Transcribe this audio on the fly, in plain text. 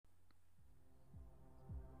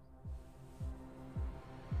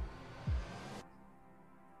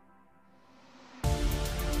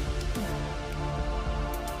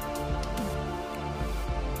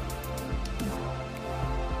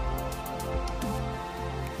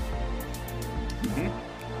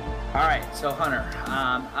All right, so Hunter,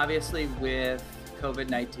 obviously with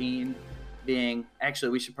COVID-19 being,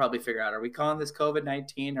 actually we should probably figure out, are we calling this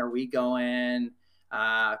COVID-19? Are we going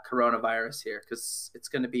coronavirus here? Because it's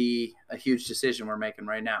going to be a huge decision we're making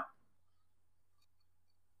right now.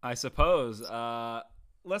 I suppose.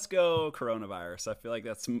 Let's go coronavirus. I feel like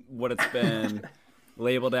that's what it's been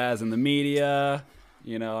labeled as in the media.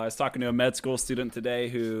 I was talking to a med school student today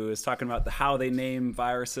who is talking about how they name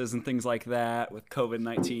viruses and things like that. With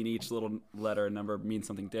COVID-19, each little letter and number means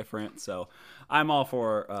something different. So I'm all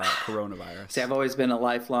for See, coronavirus. I've always been a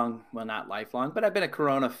lifelong, well, not lifelong, but I've been a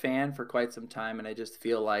Corona fan for quite some time, and I just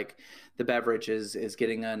feel like the beverage is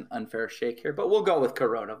getting an unfair shake here, but we'll go with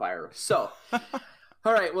coronavirus. So,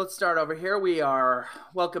 all right, let's start over here.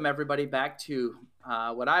 Welcome everybody back to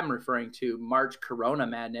what I'm referring to March Corona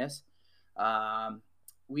Madness. Um,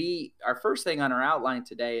 our first thing on our outline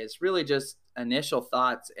today is really just initial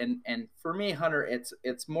thoughts, and for me, Hunter,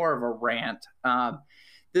 it's more of a rant.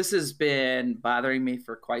 This has been bothering me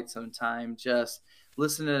for quite some time. Just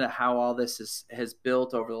listening to how all this has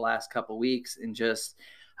built over the last couple of weeks, and just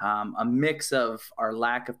a mix of our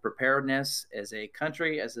lack of preparedness as a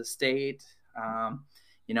country, as a state.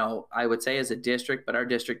 I would say as a district, but our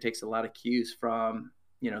district takes a lot of cues from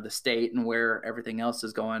the state and where everything else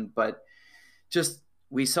is going. But just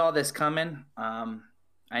we saw this coming.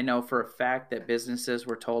 I know for a fact that businesses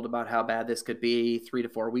were told about how bad this could be 3 to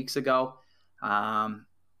 4 weeks ago. Um,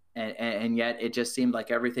 and yet it just seemed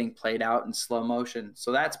like everything played out in slow motion.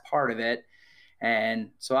 So that's part of it. And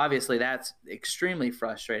so obviously that's extremely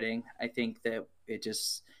frustrating. I think that it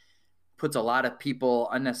just puts a lot of people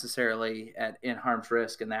unnecessarily in harm's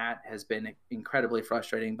risk, and that has been incredibly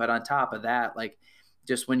frustrating. But on top of that, like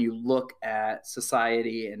just when you look at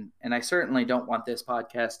society, and I certainly don't want this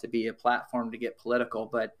podcast to be a platform to get political,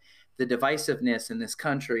 but the divisiveness in this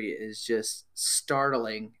country is just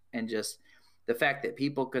startling. And just the fact that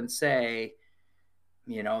people can say,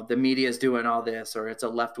 the media is doing all this, or it's a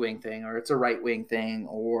left wing thing, or it's a right wing thing,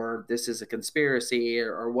 or this is a conspiracy,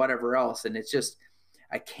 or whatever else. And it's just,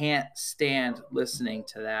 I can't stand listening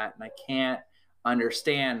to that. And I can't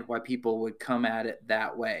understand why people would come at it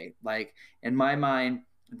that way. Like in my mind,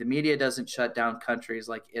 the media doesn't shut down countries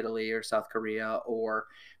like Italy or South Korea or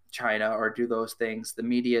China or do those things. The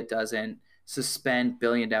media doesn't suspend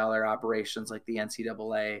billion-dollar operations like the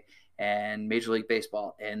NCAA and Major League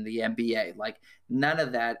Baseball and the NBA. Like none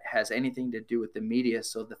of that has anything to do with the media.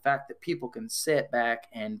 So the fact that people can sit back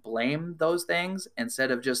and blame those things instead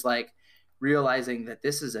of just like realizing that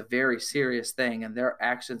this is a very serious thing, and their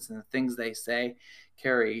actions and the things they say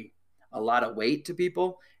carry a lot of weight to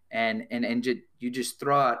people. And you just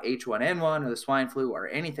throw out H1N1 or the swine flu or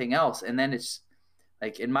anything else, and then it's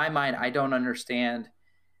like, in my mind, I don't understand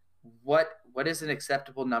what is an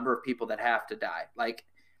acceptable number of people that have to die. Like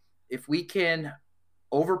if we can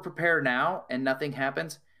over prepare now and nothing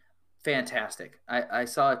happens, fantastic. I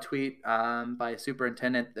saw a tweet by a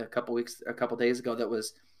superintendent a couple days ago that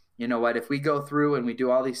was, you know what, if we go through and we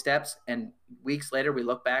do all these steps and weeks later we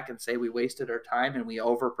look back and say we wasted our time and we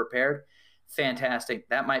over prepared, fantastic.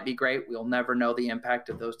 That might be great. We'll never know the impact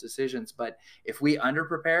of those decisions. But if we under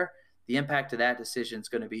prepare, the impact of that decision is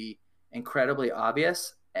going to be incredibly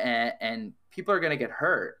obvious, and people are going to get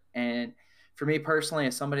hurt. And for me personally,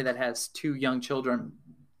 as somebody that has two young children,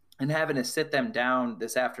 and having to sit them down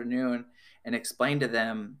this afternoon and explain to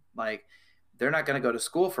them like they're not going to go to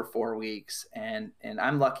school for 4 weeks, and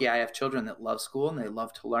I'm lucky I have children that love school and they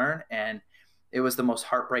love to learn, and it was the most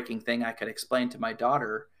heartbreaking thing I could explain to my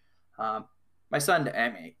daughter. My son, I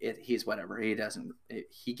mean, he's whatever,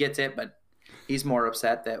 he gets it, but he's more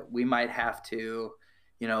upset that we might have to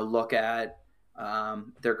look at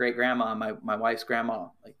their great grandma, my wife's grandma.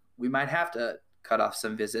 Like we might have to cut off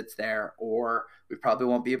some visits there, or we probably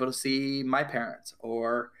won't be able to see my parents,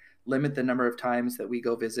 or limit the number of times that we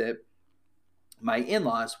go visit my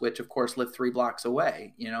in-laws, which of course live 3 blocks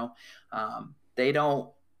away. They don't,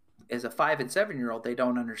 as a 5 and 7 year old, they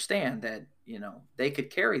don't understand that they could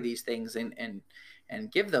carry these things and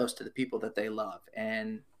give those to the people that they love,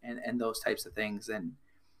 and those types of things. And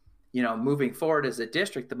moving forward as a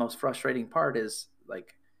district, the most frustrating part is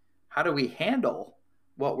like, how do we handle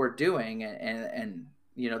what we're doing? And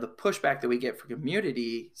the pushback that we get from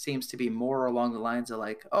community seems to be more along the lines of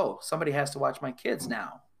like, oh, somebody has to watch my kids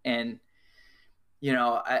now. And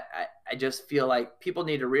I just feel like people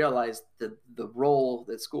need to realize the role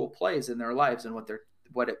that school plays in their lives, and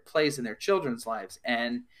what it plays in their children's lives,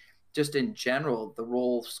 and just in general the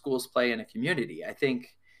role schools play in a community. I think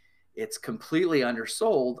it's completely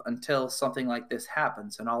undersold until something like this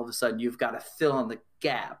happens, and all of a sudden you've got to fill in the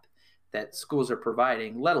gap that schools are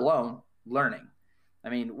providing, let alone learning. I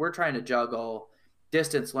mean, we're trying to juggle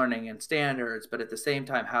distance learning and standards, but at the same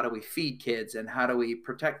time, how do we feed kids and how do we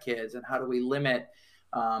protect kids and how do we limit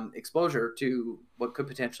exposure to what could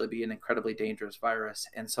potentially be an incredibly dangerous virus?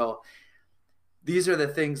 And so these are the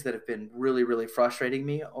things that have been really, really frustrating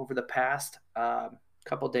me over the past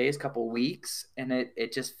couple days, couple weeks. And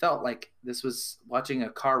it just felt like this was watching a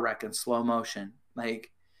car wreck in slow motion.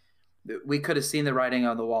 Like we could have seen the writing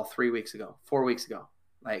on the wall 3 weeks ago, 4 weeks ago.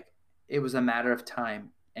 Like it was a matter of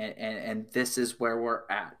time. And this is where we're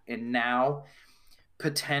at. And now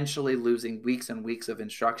potentially losing weeks and weeks of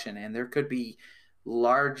instruction. And there could be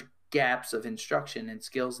large gaps of instruction and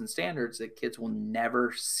skills and standards that kids will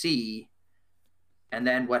never see. And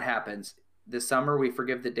then what happens? This summer we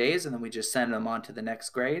forgive the days and then we just send them on to the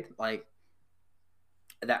next grade. Like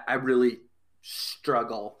that, I really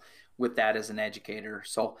struggle with that as an educator.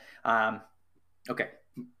 So, okay,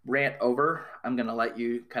 rant over. I'm going to let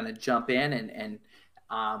you kind of jump in and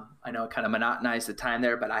I know I kind of monotonized the time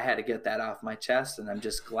there, but I had to get that off my chest, and I'm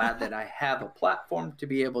just glad that I have a platform to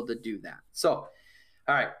be able to do that. So,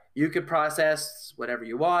 all right, you could process whatever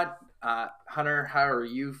you want. Hunter, how are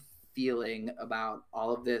you feeling about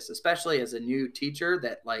all of this, especially as a new teacher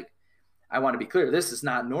that, like, I want to be clear, this is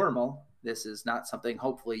not normal. This is not something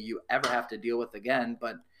hopefully you ever have to deal with again,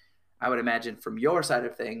 but I would imagine from your side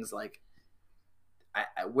of things, like,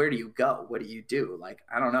 where do you go? What do you do? Like,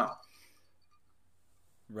 I don't know.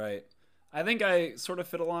 Right. I think I sort of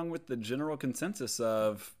fit along with the general consensus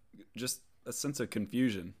of just a sense of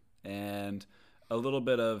confusion and a little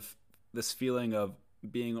bit of this feeling of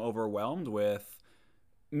being overwhelmed with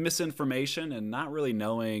misinformation and not really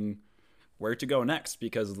knowing where to go next,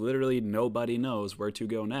 because literally nobody knows where to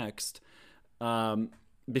go next,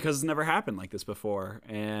 because it's never happened like this before.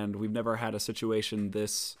 And we've never had a situation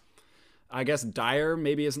this, I guess, dire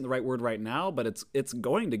maybe isn't the right word right now, but it's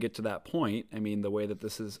going to get to that point. I mean, the way that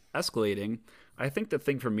this is escalating, I think the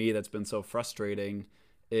thing for me that's been so frustrating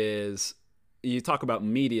is you talk about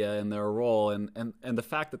media and their role and the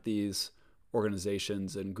fact that these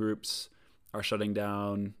organizations and groups are shutting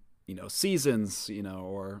down, seasons,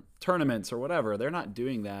 or tournaments or whatever. They're not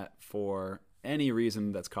doing that for any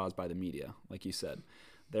reason that's caused by the media. Like you said,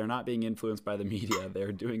 they're not being influenced by the media.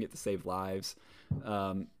 They're doing it to save lives.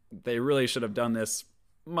 They really should have done this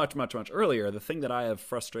much, much, much earlier. The thing that I have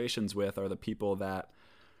frustrations with are the people that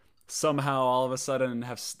somehow all of a sudden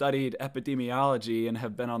have studied epidemiology and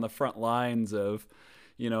have been on the front lines of,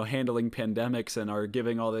 handling pandemics and are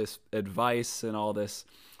giving all this advice and all this.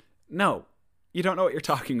 No, you don't know what you're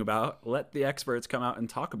talking about. Let the experts come out and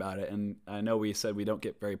talk about it. And I know we said we don't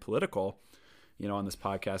get very political, on this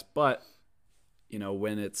podcast, but,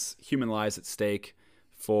 when it's human lives at stake,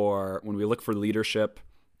 when we look for leadership,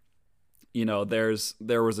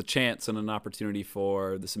 there was a chance and an opportunity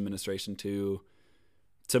for this administration to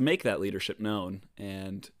make that leadership known,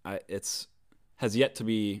 and it's has yet to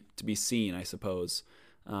be seen, I suppose.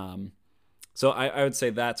 So I would say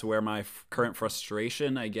that's where my current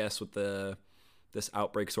frustration, I guess, with this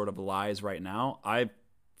outbreak sort of lies right now. I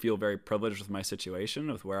feel very privileged with my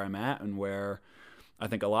situation, with where I'm at, and where I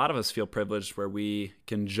think a lot of us feel privileged, where we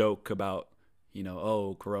can joke about,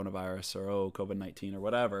 oh, coronavirus or oh, COVID-19 or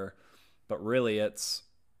whatever. But really, it's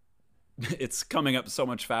coming up so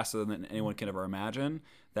much faster than anyone can ever imagine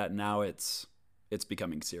that now it's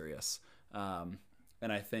becoming serious. And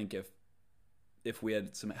I think if we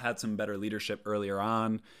had some better leadership earlier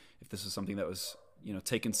on, if this was something that was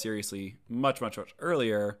taken seriously much, much, much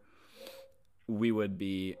earlier, we would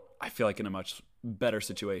be, I feel like, in a much better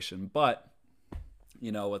situation. But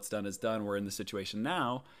what's done is done. We're in the situation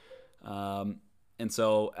now, and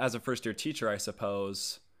so as a first-year teacher, I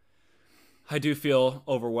suppose I do feel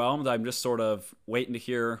overwhelmed. I'm just sort of waiting to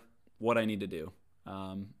hear what I need to do.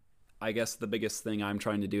 I guess the biggest thing I'm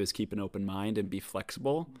trying to do is keep an open mind and be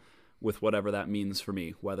flexible with whatever that means for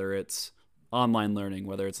me, whether it's online learning,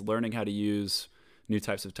 whether it's learning how to use new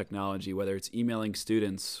types of technology, whether it's emailing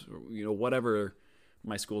students, whatever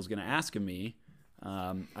my school is going to ask of me.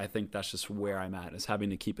 I think that's just where I'm at, is having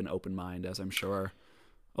to keep an open mind, as I'm sure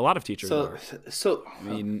a lot of teachers are. So I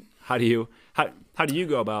mean, how do you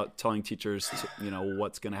go about telling teachers,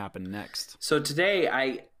 what's going to happen next? So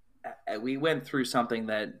today we went through something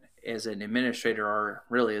that, as an administrator or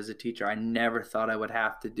really as a teacher, I never thought I would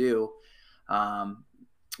have to do.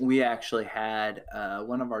 We actually had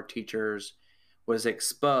one of our teachers was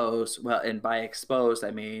exposed. Well, and by exposed,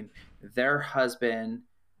 I mean their husband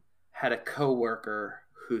had a coworker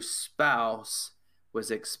whose spouse was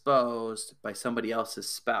exposed by somebody else's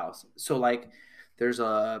spouse. So like there's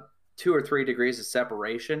 2 or 3 degrees of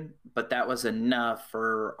separation, but that was enough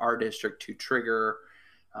for our district to trigger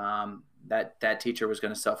That teacher was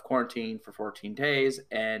going to self quarantine for 14 days,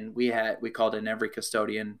 and we called in every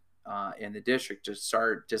custodian in the district to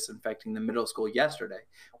start disinfecting the middle school yesterday,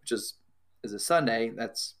 which is a Sunday.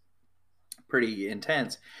 That's pretty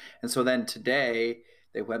intense. And so then today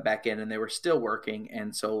they went back in and they were still working,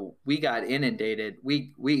 and so we got inundated.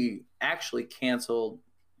 We actually canceled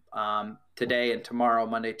today and tomorrow,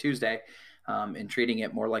 Monday, Tuesday, and treating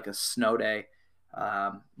it more like a snow day,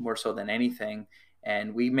 more so than anything.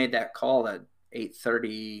 And we made that call at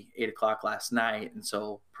 8:30, 8 o'clock last night, and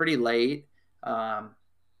so pretty late,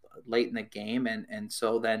 late in the game, and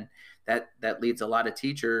so then that leads a lot of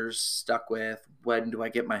teachers stuck with, when do I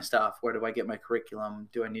get my stuff? Where do I get my curriculum?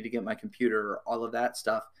 Do I need to get my computer? All of that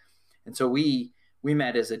stuff. And so we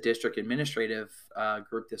met as a district administrative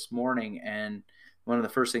group this morning, and one of the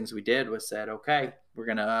first things we did was said, okay, we're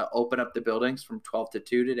going to open up the buildings from 12 to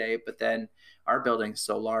 2 today, but then our building's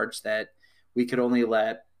so large that we could only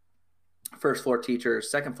let first floor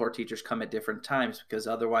teachers, second floor teachers come at different times, because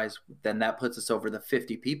otherwise then that puts us over the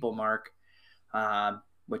 50 people mark,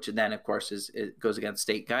 which then of course it goes against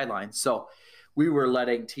state guidelines. So we were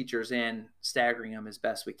letting teachers in, staggering them as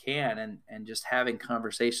best we can, and just having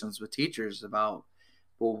conversations with teachers about,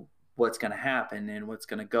 well, what's going to happen and what's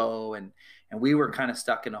going to go. And we were kind of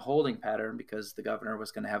stuck in a holding pattern because the governor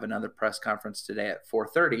was going to have another press conference today at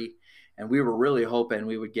 4:30. And we were really hoping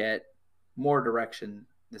we would get more direction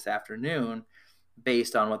this afternoon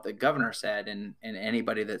based on what the governor said, and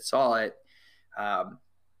anybody that saw it.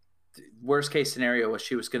 Worst case scenario was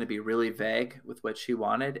she was going to be really vague with what she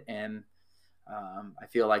wanted. And I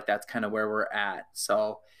feel like that's kind of where we're at.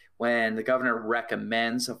 So when the governor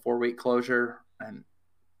recommends a 4-week closure,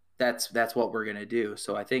 that's what we're going to do.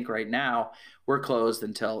 So I think right now we're closed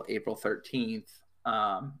until April 13th.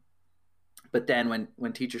 But then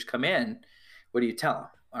when teachers come in, what do you tell them?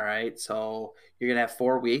 All right, so you're going to have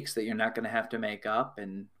 4 weeks that you're not going to have to make up.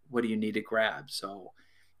 And what do you need to grab? So,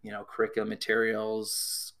 curriculum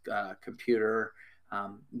materials, computer.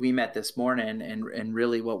 We met this morning, and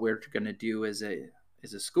really what we're going to do as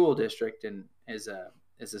a school district and as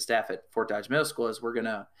a staff at Fort Dodge Middle School is we're going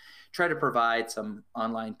to try to provide some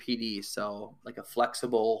online PD. So like a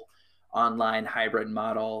flexible online hybrid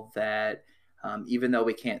model that even though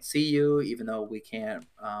we can't see you, even though we can't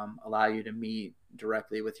allow you to meet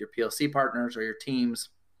directly with your PLC partners or your teams,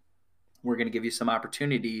 we're going to give you some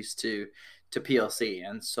opportunities to PLC.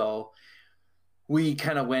 And so we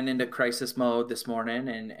kind of went into crisis mode this morning.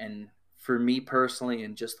 And for me personally,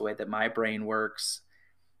 and just the way that my brain works,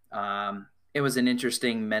 it was an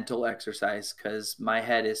interesting mental exercise, because my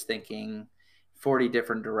head is thinking 40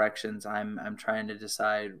 different directions. I'm trying to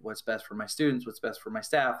decide what's best for my students, what's best for my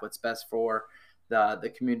staff, what's best for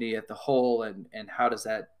the community at the whole, and how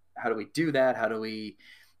do we do that? How do we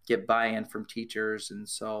get buy-in from teachers? And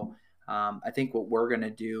so I think what we're going to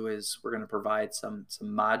do is we're going to provide some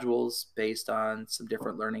modules based on some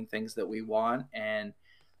different learning things that we want, and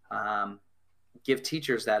give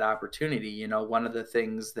teachers that opportunity. One of the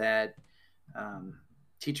things that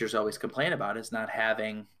teachers always complain about is not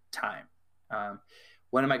having time.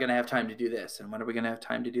 When am I going to have time to do this? And when are we going to have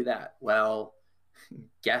time to do that? Well,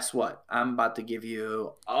 guess what? I'm about to give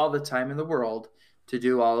you all the time in the world to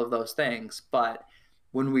do all of those things. But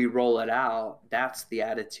when we roll it out, that's the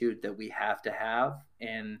attitude that we have to have.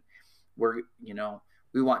 And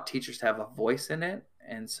we want teachers to have a voice in it.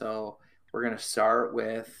 And so we're going to start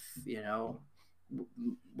with,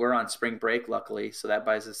 we're on spring break, luckily, so that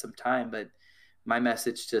buys us some time. But my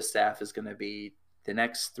message to staff is going to be, the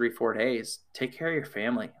next 3-4 days, take care of your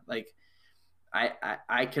family. Like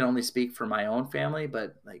I can only speak for my own family,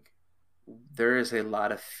 but like there is a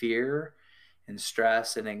lot of fear and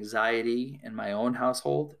stress and anxiety in my own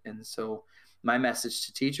household. And so my message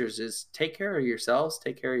to teachers is, take care of yourselves,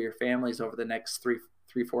 take care of your families over the next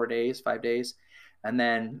 3-4 days, 5 days. And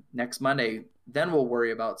then next Monday, then we'll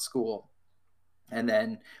worry about school. And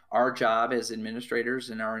then our job as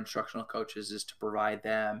administrators and our instructional coaches is to provide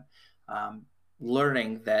them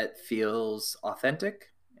learning that feels authentic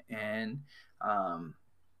and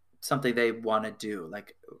something they want to do.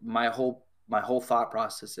 Like my whole thought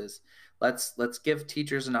process is, let's give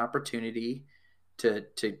teachers an opportunity to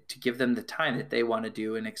give them the time that they want to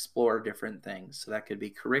do and explore different things. So that could be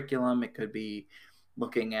curriculum, it could be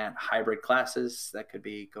looking at hybrid classes, that could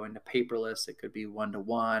be going to paperless, it could be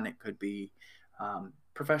one-to-one, it could be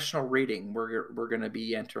professional reading. We're going to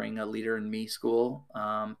be entering a Leader in Me school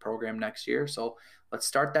program next year. So let's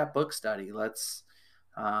start that book study. Let's,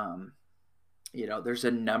 there's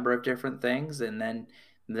a number of different things. And then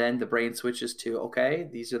the brain switches to, okay,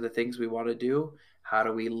 these are the things we want to do. How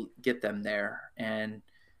do we get them there? And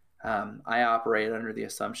I operate under the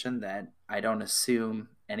assumption that I don't assume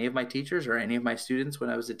any of my teachers or any of my students when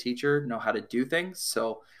I was a teacher know how to do things.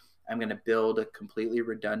 So I'm going to build a completely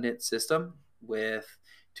redundant system with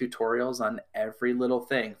tutorials on every little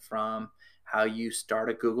thing, from how you start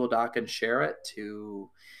a Google Doc and share it, to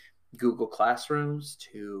Google Classrooms,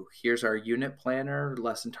 to here's our unit planner,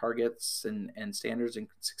 lesson targets and standards and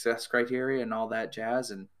success criteria and all that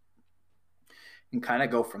jazz, and kind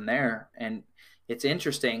of go from there. And it's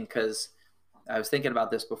interesting because I was thinking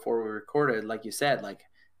about this before we recorded. Like you said, like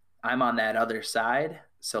I'm on that other side.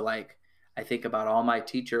 So like I think about all my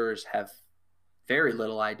teachers have very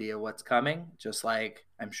little idea what's coming, just like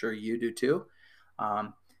I'm sure you do too.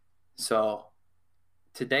 Um, so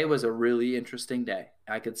today was a really interesting day.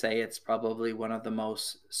 I could say it's probably one of the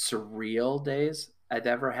most surreal days I've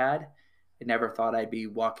ever had. I never thought I'd be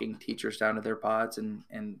walking teachers down to their pods and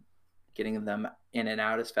getting them in and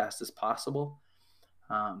out as fast as possible.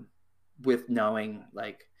 Um, with knowing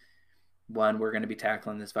like, one, we're going to be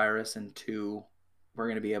tackling this virus, and two, we're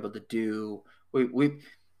going to be able to do we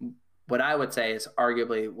what I would say is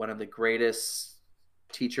arguably one of the greatest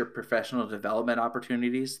teacher professional development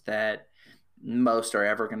opportunities that most are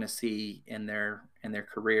ever going to see in their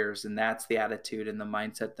careers, and that's the attitude and the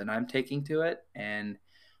mindset that I'm taking to it. And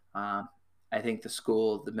um, I think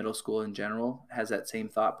the middle school in general, has that same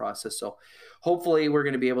thought process. So hopefully we're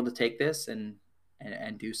going to be able to take this and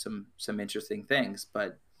do some interesting things.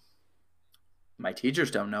 But my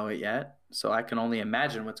teachers don't know it yet, so I can only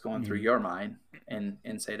imagine what's going through your mind in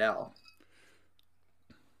Sadell.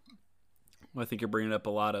 Well, I think you're bringing up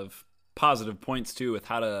a lot of positive points too, with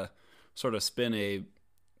how to sort of spin a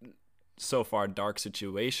so far dark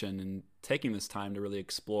situation and taking this time to really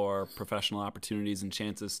explore professional opportunities and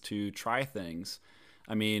chances to try things.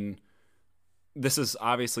 I mean, this is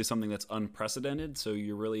obviously something that's unprecedented, so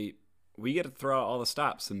we get to throw out all the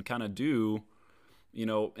stops and kind of do,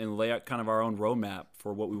 and lay out kind of our own roadmap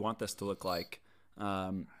for what we want this to look like.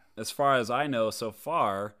 As far as I know so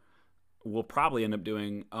far, we'll probably end up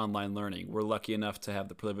doing online learning. We're lucky enough to have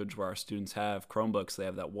the privilege where our students have Chromebooks. They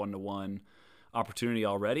have that one-to-one opportunity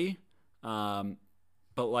already. But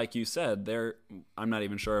like you said, I'm not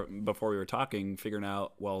even sure, before we were talking, figuring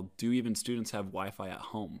out, well, do even students have Wi-Fi at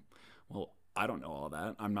home? Well, I don't know all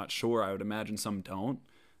that. I'm not sure. I would imagine some don't.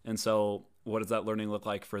 And so what does that learning look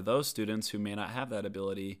like for those students who may not have that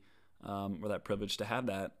ability, or that privilege to have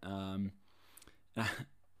that?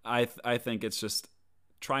 I think it's just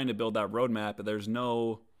trying to build that roadmap, but there's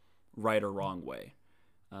no right or wrong way.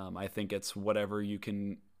 I think it's whatever you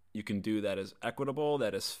can do that is equitable,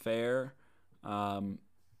 that is fair,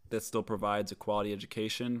 that still provides a quality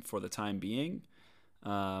education for the time being.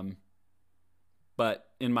 But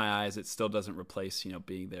in my eyes, it still doesn't replace,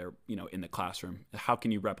 being there, in the classroom. How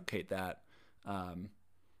can you replicate that,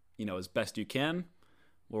 as best you can?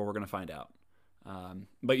 Well, we're going to find out.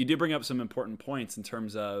 But you do bring up some important points in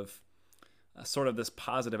terms of sort of this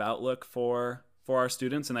positive outlook for our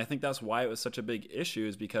students. And I think that's why it was such a big issue,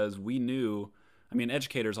 is because we knew,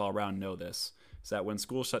 educators all around know this, is that when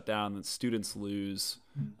schools shut down, the students lose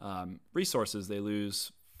resources, they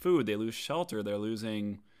lose food, they lose shelter, they're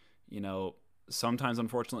losing, sometimes,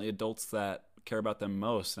 unfortunately, adults that care about them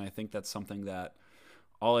most. And I think that's something that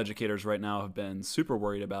all educators right now have been super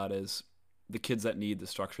worried about, is the kids that need the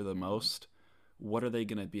structure the most. What are they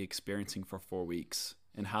going to be experiencing for 4 weeks?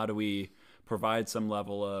 And how do we provide some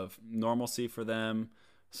level of normalcy for them,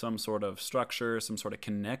 some sort of structure, some sort of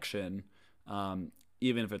connection,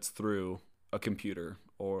 even if it's through a computer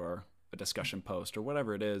or a discussion post or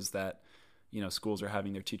whatever it is that, schools are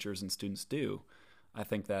having their teachers and students do. I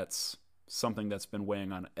think that's something that's been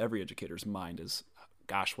weighing on every educator's mind, is,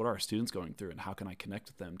 gosh, what are our students going through, and how can I connect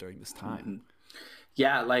with them during this time? Mm-hmm.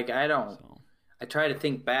 Yeah, like I try to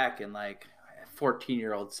think back, and like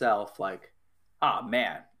 14-year-old self, like, oh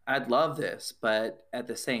man, I'd love this, but at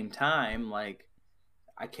the same time, like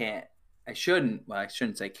I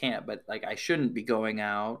shouldn't say can't, but like I shouldn't be going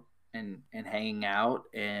out and hanging out,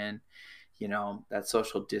 and that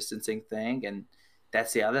social distancing thing. And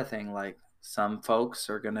that's the other thing, like some folks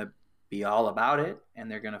are going to be all about it and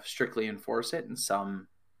they're going to strictly enforce it, and some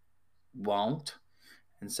won't.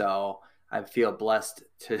 And so I feel blessed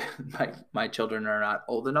to my children are not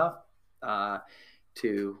old enough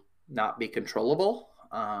to not be controllable.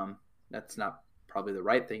 That's not probably the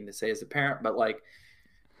right thing to say as a parent, but like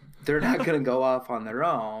they're not going to go off on their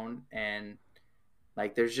own. And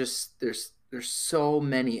like there's so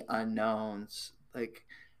many unknowns. Like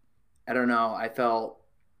I don't know,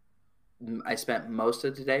 I spent most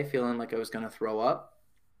of today feeling like I was going to throw up,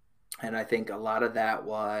 and I think a lot of that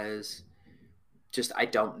was just I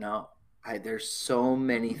don't know. there's so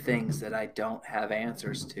many things that I don't have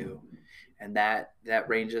answers to, and that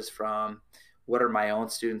ranges from what are my own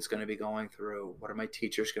students going to be going through, what are my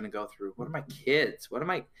teachers going to go through, what are my kids, what am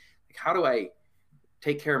I like, how do I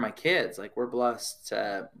take care of my kids? Like, we're blessed.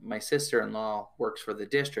 My sister-in-law works for the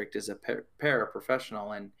district as a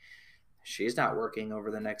paraprofessional, and she's not working over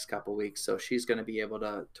the next couple weeks, so she's going to be able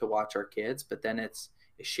to watch our kids. But then is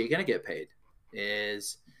she going to get paid?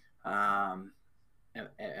 Is um,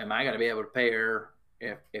 am I going to be able to pay her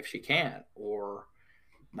if she can't? Or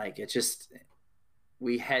like, it's just,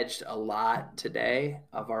 we hedged a lot today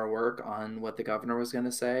of our work on what the governor was going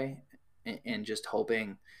to say, and just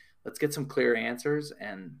hoping, let's get some clear answers,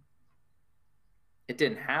 and it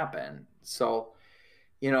didn't happen. So,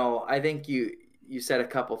 I think you said a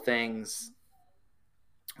couple things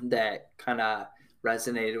that kind of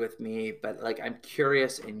resonated with me, but like, I'm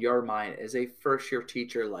curious, in your mind as a first year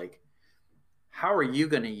teacher, like, how are you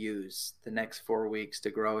going to use the next 4 weeks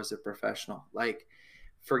to grow as a professional? Like,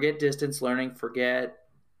 forget distance learning, forget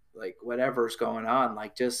like whatever's going on.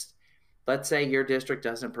 Like, just, let's say your district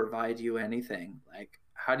doesn't provide you anything. Like,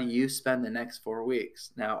 how do you spend the next 4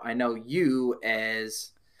 weeks? Now, I know you,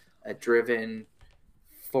 as a driven,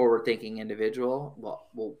 forward thinking individual,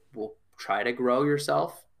 will try to grow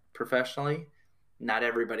yourself professionally. Not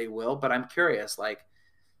everybody will, but I'm curious, like,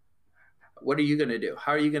 what are you going to do?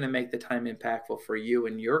 How are you going to make the time impactful for you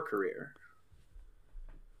in your career?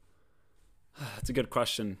 That's a good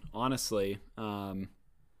question, honestly.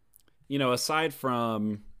 Aside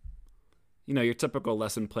from, your typical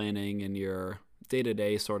lesson planning and your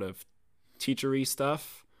day-to-day sort of teachery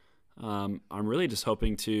stuff, I'm really just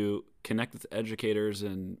hoping to connect with educators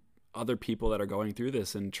and other people that are going through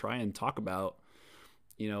this and try and talk about,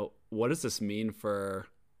 what does this mean for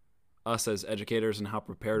us as educators and how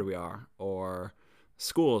prepared we are, or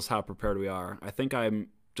schools, how prepared we are. I think I'm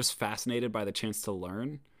just fascinated by the chance to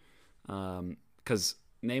learn. Because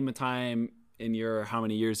name a time in your, how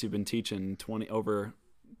many years you've been teaching, over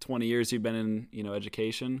 20 years you've been in,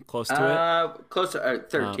 education, close to it? Close to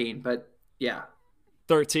 13, but yeah.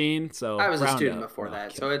 13, so I was a student up. before No,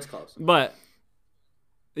 that, so it's close. But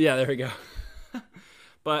yeah, there we go.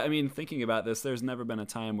 But I mean, thinking about this, there's never been a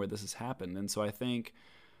time where this has happened. And so I think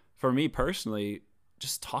for me personally,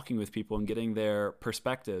 just talking with people and getting their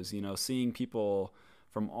perspectives, seeing people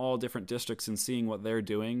from all different districts and seeing what they're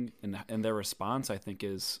doing and their response, I think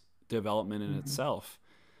is development in itself.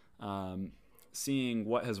 Seeing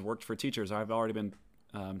what has worked for teachers. I've already been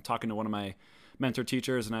talking to one of my mentor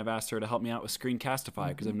teachers, and I've asked her to help me out with Screencastify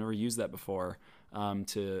because I've never used that before,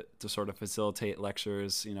 to sort of facilitate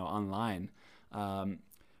lectures, online.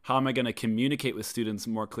 How am I going to communicate with students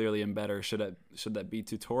more clearly and better? Should that be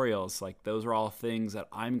tutorials? Like, those are all things that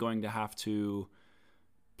I'm going to have to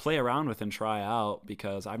play around with and try out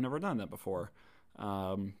because I've never done that before.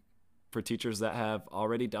 For teachers that have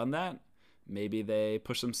already done that, maybe they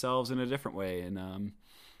push themselves in a different way, and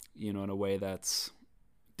in a way that's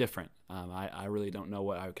different. I really don't know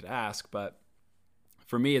what I could ask, but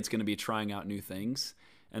for me, it's going to be trying out new things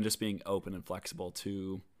and just being open and flexible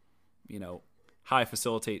to, how I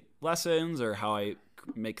facilitate lessons or how I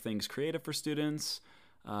make things creative for students.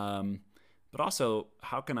 But also,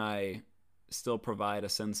 how can I still provide a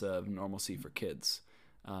sense of normalcy for kids,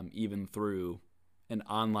 even through an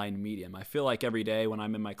online medium? I feel like every day when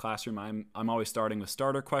I'm in my classroom, I'm always starting with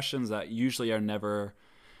starter questions that usually are never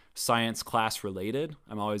science class related.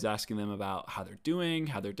 I'm always asking them about how they're doing,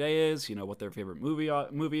 how their day is, what their favorite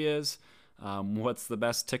movie is, what's the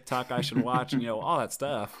best TikTok I should watch, all that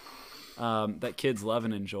stuff that kids love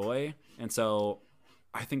and enjoy. And so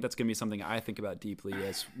I think that's going to be something I think about deeply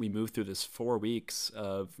as we move through this 4 weeks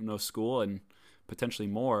of no school and potentially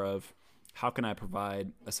more, of how can I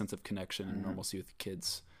provide a sense of connection and normalcy with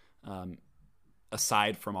kids,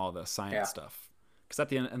 aside from all the science stuff. Because at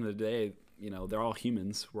the end of the day, they're all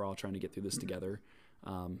humans. We're all trying to get through this together.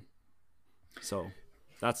 So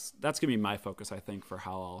that's going to be my focus, I think, for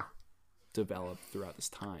how I'll develop throughout this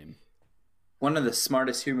time. One of the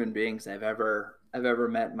smartest human beings I've ever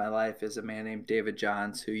met in my life is a man named David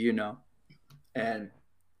Johns, who and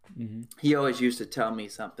he always used to tell me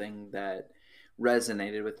something that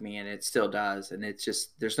resonated with me, and it still does. And it's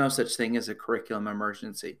just, there's no such thing as a curriculum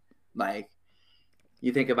emergency. Like,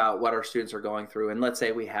 you think about what our students are going through, and let's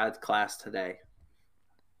say we had class today.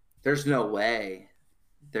 There's no way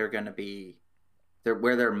they're going to be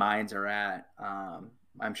where their minds are at.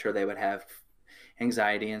 I'm sure they would have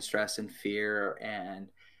anxiety and stress and fear and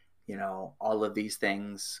all of these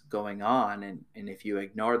things going on, and if you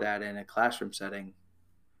ignore that in a classroom setting,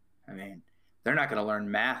 I mean, they're not going to learn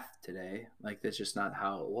math today. Like that's just not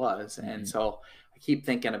how it was. Mm-hmm. And so I keep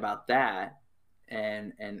thinking about that,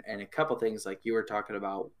 and a couple things like you were talking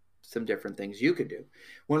about, some different things you could do.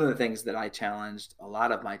 One of the things that I challenged a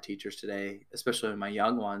lot of my teachers today, especially my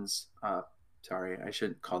young ones, sorry, I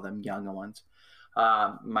shouldn't call them young ones,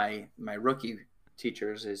 my rookie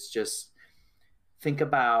teachers, is just think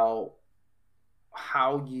about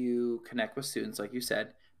how you connect with students, like you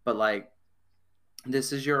said, but like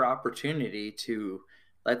this is your opportunity to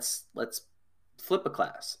let's flip a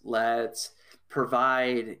class. Let's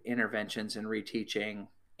provide interventions and reteaching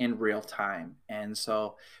in real time. And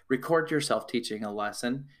so record yourself teaching a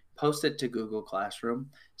lesson, post it to Google Classroom,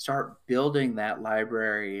 start building that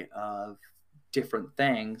library of different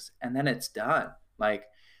things, and then it's done. Like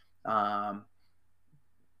um,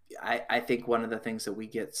 I think one of the things that we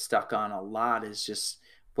get stuck on a lot is just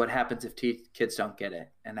what happens if kids don't get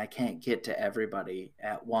it, and I can't get to everybody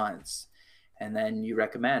at once. And then you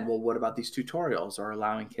recommend, well, what about these tutorials or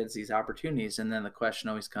allowing kids these opportunities? And then the question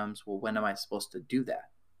always comes, well, when am I supposed to do that?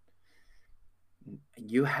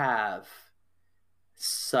 You have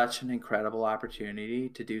such an incredible opportunity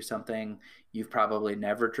to do something you've probably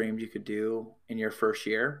never dreamed you could do in your first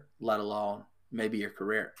year, let alone maybe your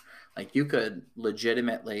career. Like you could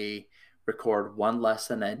legitimately record one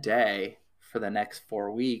lesson a day for the next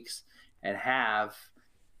 4 weeks and have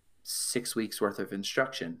 6 weeks worth of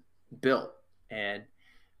instruction built. And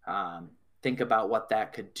think about what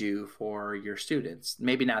that could do for your students.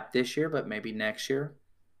 Maybe not this year, but maybe next year.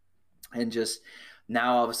 And just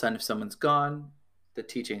now, all of a sudden, if someone's gone, the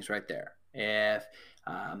teaching's right there. If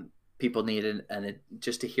people need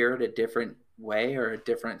just to hear it a different way or a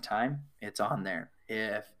different time, it's on there.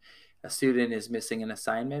 If a student is missing an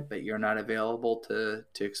assignment, but you're not available to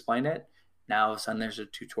explain it, now all of a sudden there's a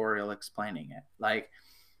tutorial explaining it. Like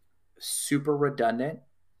super redundant.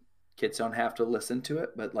 Kids don't have to listen to it,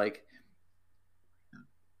 but like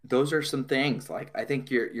those are some things. Like I think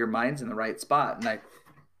your mind's in the right spot, and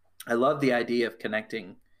I love the idea of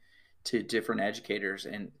connecting to different educators.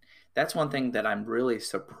 And that's one thing that I'm really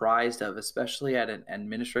surprised of, especially at an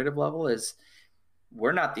administrative level, is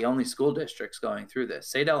we're not the only school districts going through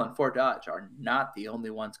this. Sadell and Fort Dodge are not the only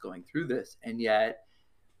ones going through this. And yet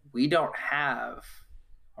we don't have,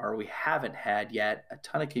 or we haven't had yet, a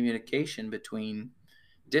ton of communication between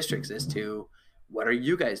districts as to what are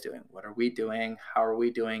you guys doing? What are we doing? How are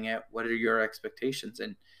we doing it? What are your expectations?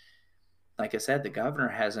 And like I said, the governor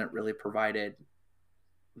hasn't really provided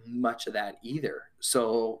much of that either.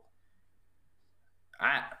 So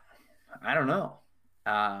I don't know.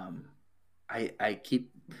 I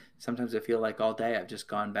keep, sometimes I feel like all day I've just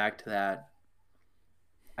gone back to that.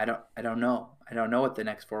 I don't know. I don't know what the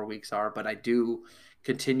next 4 weeks are, but I do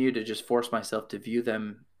continue to just force myself to view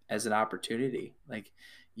them as an opportunity. Like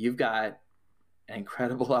you've got an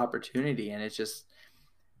incredible opportunity, and it's just,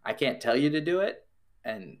 I can't tell you to do it.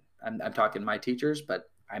 And I'm talking to my teachers, but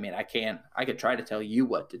I mean, I could try to tell you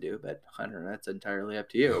what to do, but Hunter, that's entirely up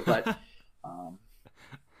to you. But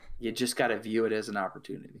you just got to view it as an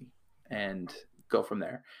opportunity and go from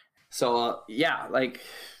there. So yeah, like,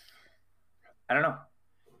 I don't know.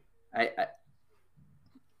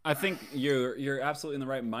 I think you're absolutely in the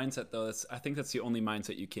right mindset, though. I think that's the only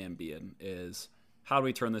mindset you can be in, is how do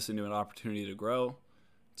we turn this into an opportunity to grow,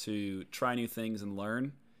 to try new things and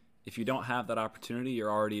learn. If you don't have that opportunity,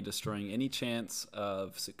 you're already destroying any chance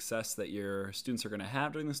of success that your students are going to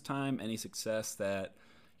have during this time, any success that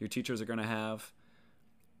your teachers are going to have.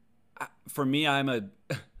 For me,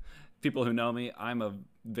 people who know me, I'm a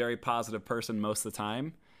very positive person most of the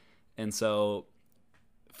time. And so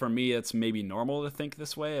for me, it's maybe normal to think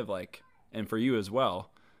this way of like, and for you as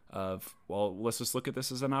well, of, well, let's just look at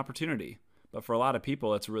this as an opportunity. But for a lot of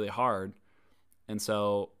people, it's really hard. And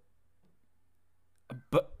so,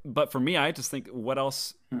 but for me, I just think, what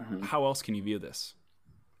else, how else can you view this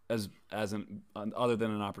as an other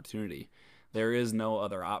than an opportunity? There is no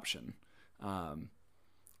other option.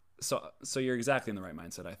 So you're exactly in the right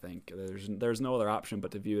mindset. I think there's no other option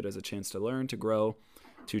but to view it as a chance to learn, to grow,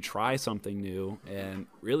 to try something new. And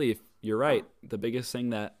really, if you're right, the biggest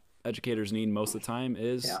thing that educators need most of the time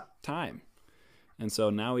is time. And so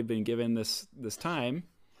now we've been given this time,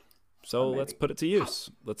 so let's put it to use.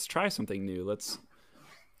 Let's try something new. Let's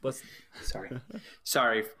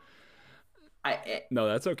sorry. No,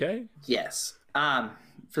 that's okay. Yes.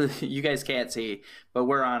 You guys can't see, but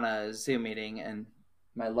we're on a Zoom meeting, and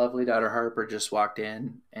my lovely daughter Harper just walked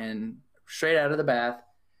in and straight out of the bath,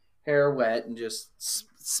 hair wet, and just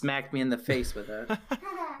smacked me in the face with it.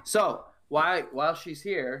 So while she's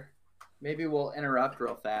here, maybe we'll interrupt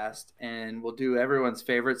real fast and we'll do everyone's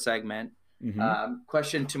favorite segment.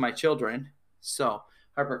 Question to my children. So,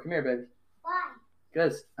 Harper, come here, baby. Why?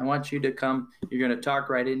 Because I want you to come. You're going to talk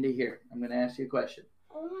right into here. I'm going to ask you a question.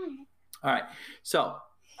 All right. So,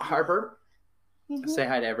 Harper, say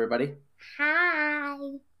hi to everybody. Hi.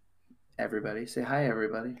 Everybody. Say hi,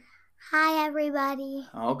 everybody. Hi, everybody.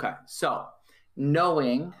 Okay. So,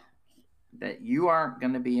 knowing that you aren't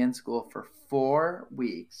going to be in school for 4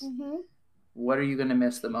 weeks, what are you going to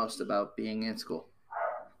miss the most about being in school?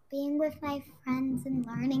 Being with my friends and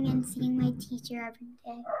learning and seeing my teacher every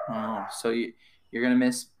day. Oh, so you're going to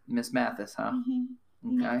miss Miss Mathis, huh?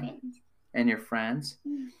 Okay. And your friends.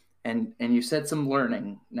 And you said some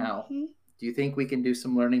learning. Now, do you think we can do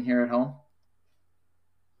some learning here at home?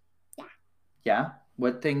 Yeah. Yeah?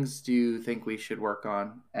 What things do you think we should work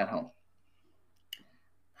on at home?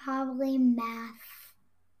 Probably math.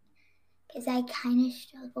 Because I kind of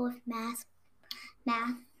struggle with math.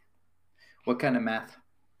 What kind of math?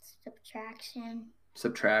 Subtraction.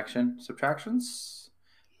 Subtraction's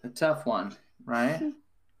a tough one, right?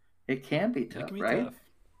 It can be tough, right? Tough.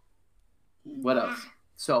 What else?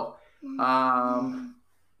 So,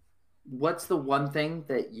 what's the one thing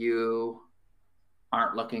that you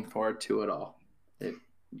aren't looking forward to at all? That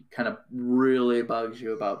kind of really bugs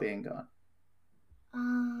you about being gone?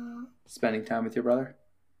 Spending time with your brother?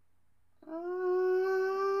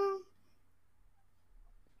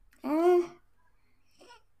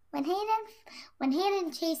 When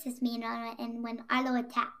Hayden chases me and when Arlo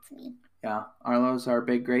attacks me. Yeah, Arlo's our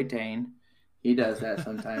big Great Dane. He does that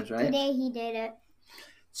sometimes, right? Today he did it.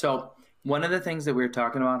 So one of the things that we were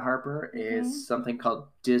talking about, Harper, is something called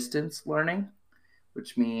distance learning,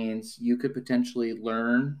 which means you could potentially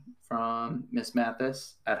learn from Miss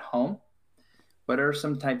Mathis at home. What are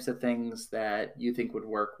some types of things that you think would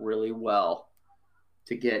work really well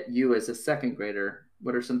to get you as a second grader?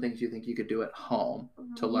 What are some things you think you could do at home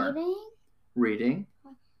to learn? Reading.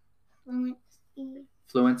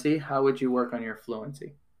 Fluency. How would you work on your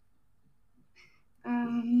fluency?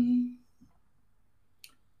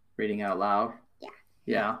 Reading out loud.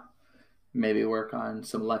 Yeah. Maybe work on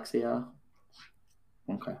some Lexia.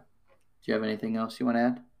 Okay. Do you have anything else you want to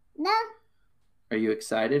add? No. Are you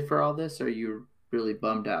excited for all this, or are you really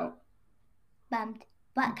bummed out? Bummed,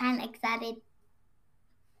 but kind of excited.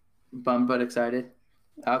 Bummed but excited?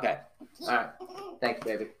 Okay. All right. Thanks,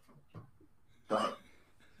 baby. Go ahead.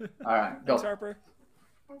 All right. Go. Thanks, Harper.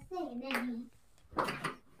 Okay,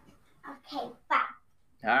 bye.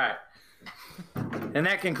 All right. And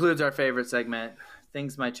that concludes our favorite segment,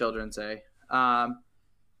 Things My Children Say.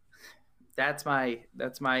 That's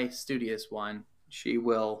my studious one. She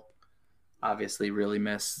will obviously really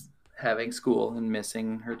miss having school and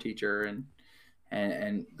missing her teacher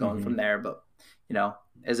and going from there. But, you know,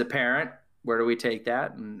 as a parent, where do we take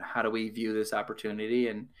that and how do we view this opportunity?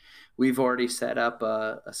 And we've already set up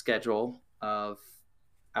a schedule of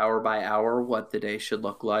hour by hour what the day should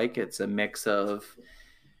look like. It's a mix of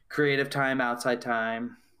creative time, outside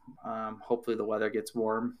time. Hopefully the weather gets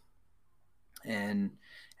warm, and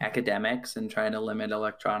academics, and trying to limit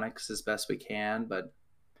electronics as best we can. But,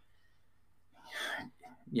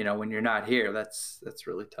 you know, when you're not here, that's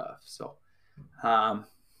really tough. So,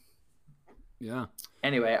 yeah.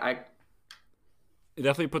 Anyway, it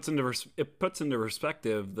definitely puts into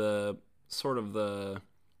perspective the sort of the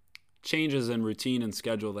changes in routine and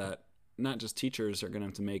schedule that not just teachers are going to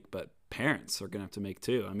have to make, but parents are going to have to make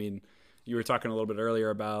too. I mean, you were talking a little bit earlier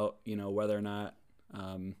about, you know, whether or not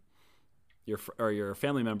your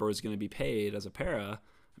family member is going to be paid as a para.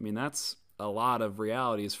 I mean, that's a lot of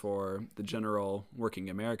realities for the general working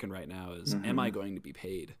American right now is, am I going to be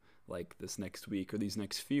paid like this next week or these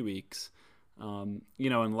next few weeks? You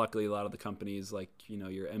know, and luckily a lot of the companies like, you know,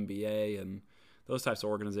 your MBA and those types of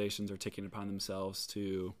organizations are taking it upon themselves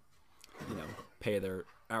to, you know, pay their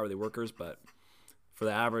hourly workers. But for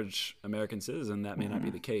the average American citizen, that may not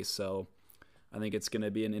be the case. So I think it's going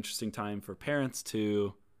to be an interesting time for parents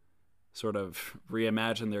to sort of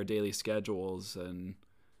reimagine their daily schedules and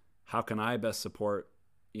how can I best support,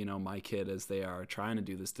 you know, my kid as they are trying to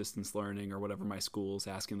do this distance learning or whatever my school's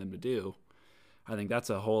asking them to do. I think that's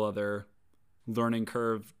a whole other learning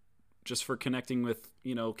curve just for connecting with,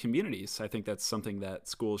 you know, communities. I think that's something that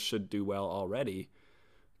schools should do well already,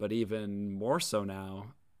 but even more so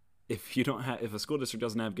now, if a school district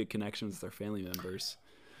doesn't have good connections with their family members,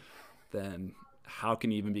 then how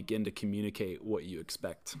can you even begin to communicate what you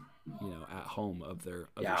expect, you know, at home of their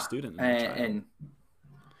student and their child? And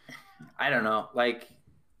I don't know, like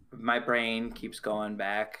my brain keeps going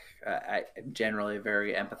back. I'm generally a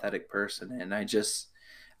very empathetic person, and I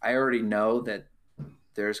already know that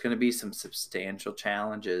there's going to be some substantial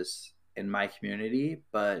challenges in my community,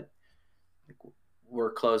 but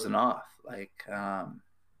we're closing off. Like, I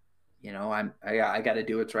got to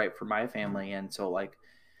do what's right for my family. And so like,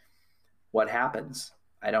 what happens?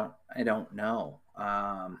 I don't know.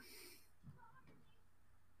 I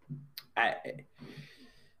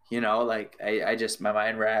just, my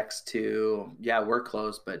mind racks to, yeah, we're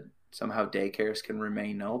closed, but somehow daycares can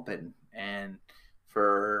remain open. And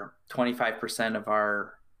for 25% of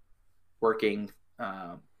our working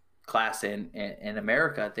class in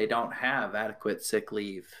America, they don't have adequate sick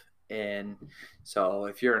leave. And so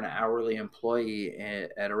if you're an hourly employee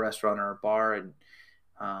at a restaurant or a bar and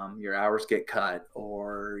your hours get cut,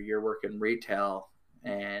 or you're working retail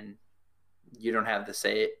and you don't have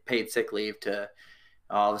the paid sick leave, to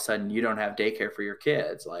all of a sudden you don't have daycare for your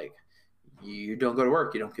kids, like you don't go to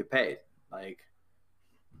work, you don't get paid. Like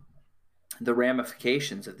the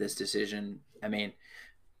ramifications of this decision, I mean,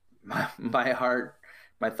 my heart,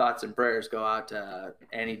 my thoughts and prayers go out to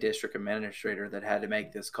any district administrator that had to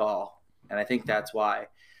make this call. And I think that's why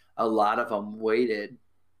a lot of them waited,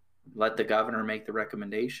 let the governor make the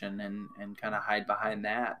recommendation and kind of hide behind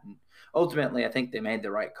that. And ultimately, I think they made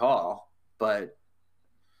the right call, but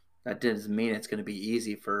that doesn't mean it's going to be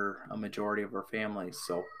easy for a majority of our families.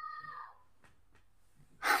 So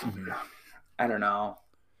I don't know.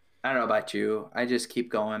 I don't know about you. I just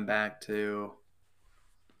keep going back to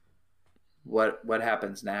what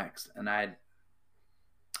happens next. And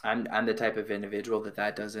I'm the type of individual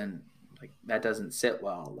that doesn't sit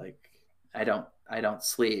well. Like I don't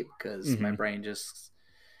sleep because my brain just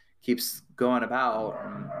keeps going about.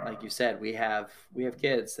 And like you said, we have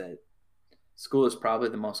kids that school is probably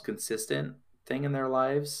the most consistent thing in their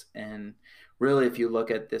lives. And really, if you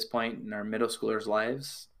look at this point in our middle schoolers'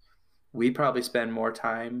 lives, we probably spend more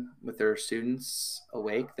time with their students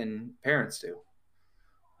awake than parents do.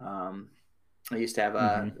 I used to have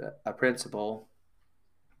a principal,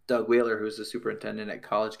 Doug Wheeler, who's the superintendent at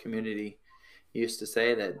College Community. He used to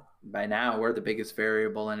say that by now we're the biggest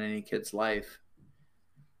variable in any kid's life.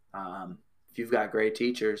 If you've got great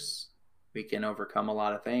teachers, we can overcome a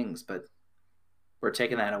lot of things, but we're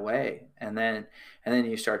taking that away. And then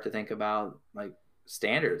you start to think about like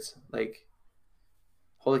standards, like,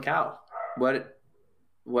 holy cow, what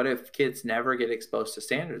if kids never get exposed to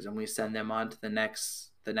standards and we send them on to the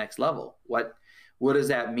next level? What does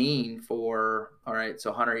that mean for, all right,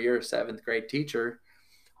 so Hunter, you're a 7th grade teacher.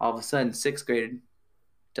 All of a sudden 6th grade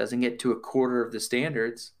doesn't get to a quarter of the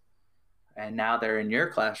standards, and now they're in your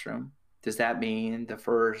classroom. Does that mean the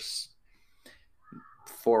first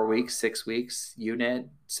 4 weeks, 6 weeks, unit,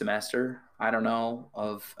 semester, I don't know,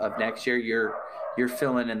 of next year, you're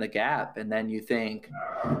filling in the gap? And then you think,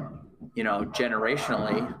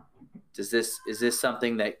 generationally, is this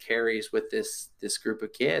something that carries with this group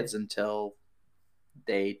of kids until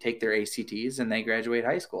they take their ACTs and they graduate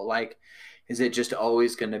high school? Like, is it just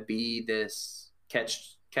always going to be this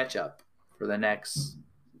catch up for the next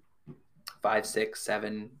 5, 6,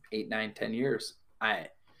 7, 8, 9, 10 years?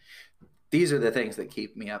 These are the things that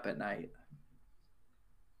keep me up at night.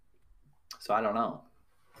 So I don't know.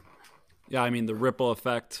 Yeah, I mean, the ripple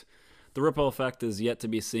effect is yet to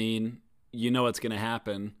be seen. You know it's going to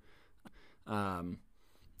happen. I'm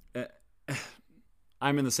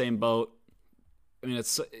in the same boat. I mean,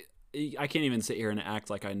 I can't even sit here and act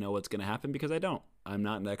like I know what's going to happen, because I don't. I'm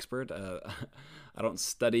not an expert. I don't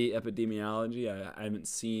study epidemiology. I haven't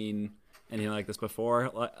seen anything like this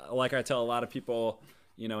before. Like I tell a lot of people,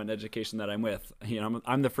 in education that I'm with,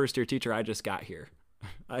 I'm the first year teacher. I just got here.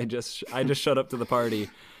 I just showed up to the party.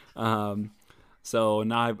 So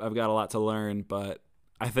now I've got a lot to learn, but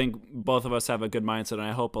I think both of us have a good mindset, and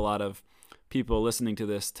I hope a lot of people listening to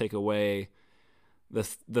this take away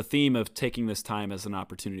the theme of taking this time as an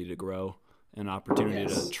opportunity to grow, an opportunity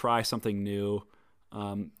to try something new,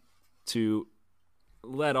 to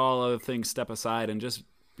let all other things step aside and just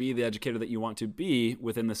be the educator that you want to be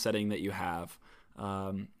within the setting that you have.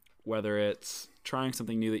 Whether it's trying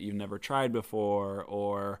something new that you've never tried before,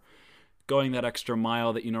 or going that extra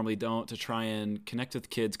mile that you normally don't to try and connect with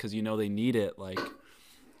kids because they need it. Like,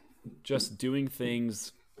 just doing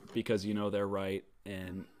things because they're right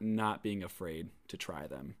and not being afraid to try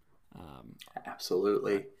them.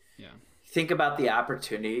 Absolutely. Yeah. Think about the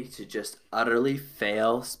opportunity to just utterly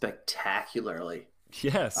fail spectacularly.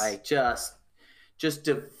 Yes. Like just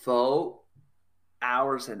devote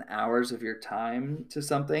hours and hours of your time to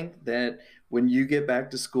something that when you get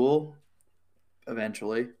back to school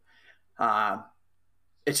eventually,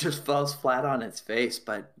 it just falls flat on its face.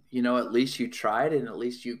 But at least you tried, and at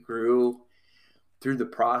least you grew through the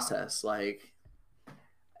process. Like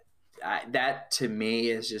that to me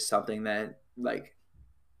is just something that, like,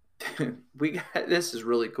 this is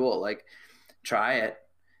really cool. Like, try it.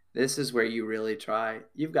 This is where you really try.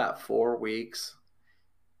 You've got 4 weeks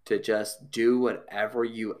to just do whatever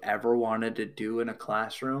you ever wanted to do in a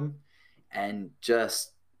classroom and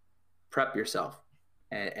just prep yourself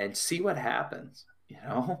and see what happens, you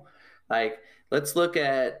know? Like, let's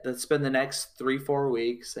spend the next 3-4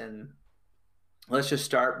 weeks and let's just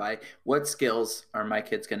start by what skills are my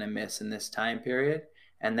kids going to miss in this time period?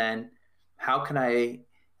 And then how can I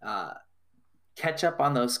catch up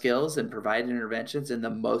on those skills and provide interventions in the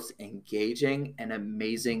most engaging and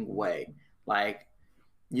amazing way? Like,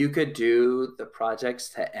 you could do the projects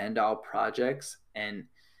to end all projects and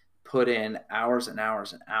put in hours and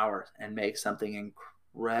hours and hours and make something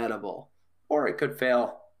incredible, or it could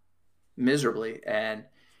fail miserably, and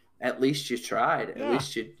at least you tried. At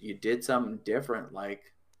least you did something different. Like,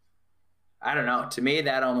 I don't know, to me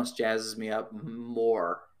that almost jazzes me up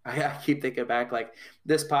more. I keep thinking back, like,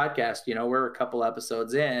 this podcast, we're a couple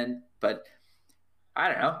episodes in, but I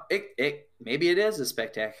don't know, it maybe it is a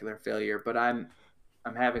spectacular failure, but I'm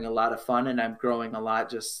having a lot of fun and I'm growing a lot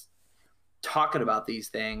just talking about these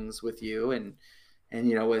things with you and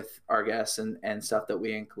with our guests and stuff that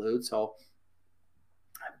we include. So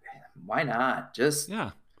why not? Just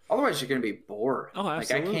otherwise you're going to be bored. Oh,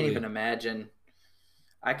 absolutely. Like,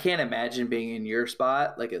 I can't imagine being in your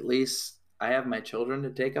spot. Like, at least I have my children to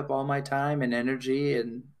take up all my time and energy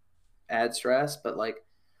and add stress, but like,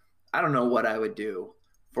 I don't know what I would do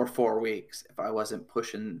for 4 weeks if I wasn't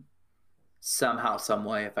pushing somehow, some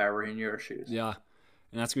way, if I were in your shoes. Yeah.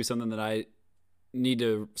 And that's going to be something that I need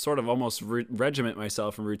to sort of almost regiment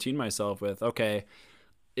myself and routine myself with. Okay,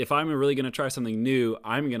 if I'm really going to try something new,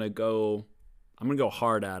 I'm going to go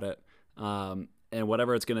hard at it. And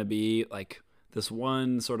whatever it's going to be, like this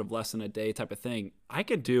one sort of lesson a day type of thing, I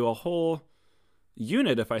could do a whole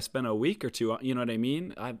unit if I spent a week or two, you know what I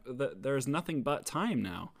mean? There's nothing but time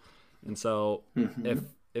now. And so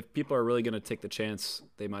if people are really going to take the chance,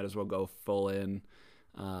 they might as well go full in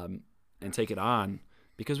and take it on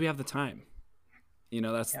because we have the time.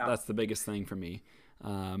 That's the biggest thing for me.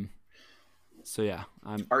 So yeah,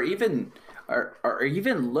 or even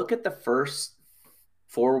look at the first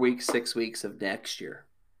 4 weeks, 6 weeks of next year.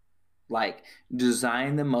 Like,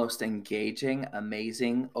 design the most engaging,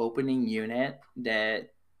 amazing opening unit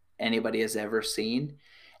that anybody has ever seen.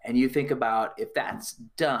 And you think about, if that's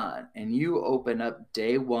done and you open up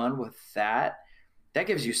day one with that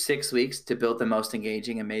gives you 6 weeks to build the most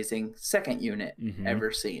engaging, amazing second unit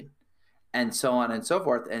ever seen. And so on and so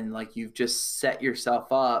forth. And like, you've just set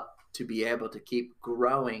yourself up to be able to keep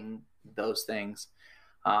growing those things,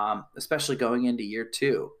 especially going into year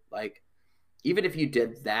 2. Like, even if you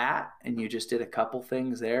did that and you just did a couple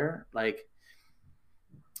things there, like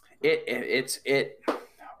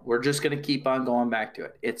we're just going to keep on going back to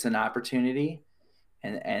it. It's an opportunity.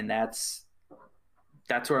 And that's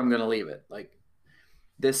where I'm going to leave it. Like,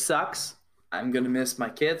 this sucks. I'm going to miss my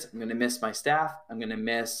kids. I'm going to miss my staff. I'm going to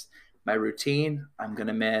miss my routine. I'm going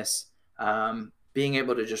to miss being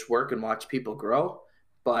able to just work and watch people grow.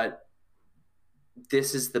 But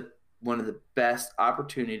this is one of the best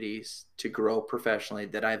opportunities to grow professionally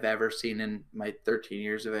that I've ever seen in my 13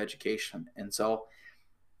 years of education. And so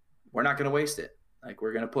we're not going to waste it. Like,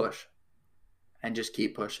 we're going to push and just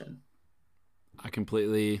keep pushing. I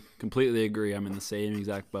completely agree. I'm in the same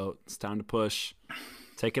exact boat. It's time to push.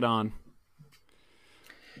 Take it on.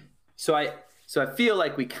 So I feel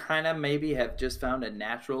like we kind of maybe have just found a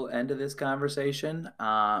natural end to this conversation.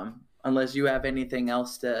 Unless you have anything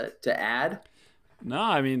else to add. No,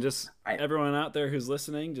 I mean, everyone out there who's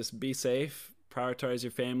listening, just be safe, prioritize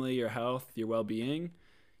your family, your health, your well-being.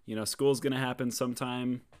 School's going to happen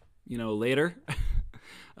sometime, later.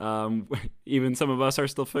 Even some of us are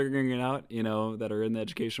still figuring it out, that are in the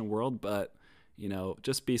education world, but,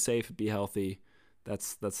 just be safe, be healthy.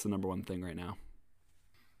 That's the number one thing right now.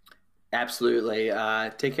 Absolutely.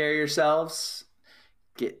 Take care of yourselves.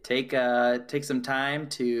 Take some time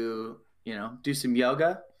to, do some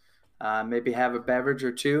yoga. Maybe have a beverage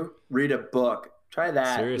or two. Read a book. Try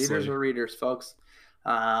that. Seriously. Leaders are readers, folks.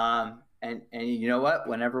 And you know what?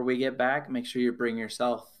 Whenever we get back, make sure you bring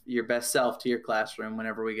your best self to your classroom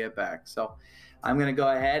whenever we get back. So I'm going to go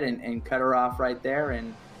ahead and cut her off right there,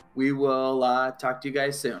 and we will talk to you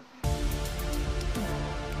guys soon.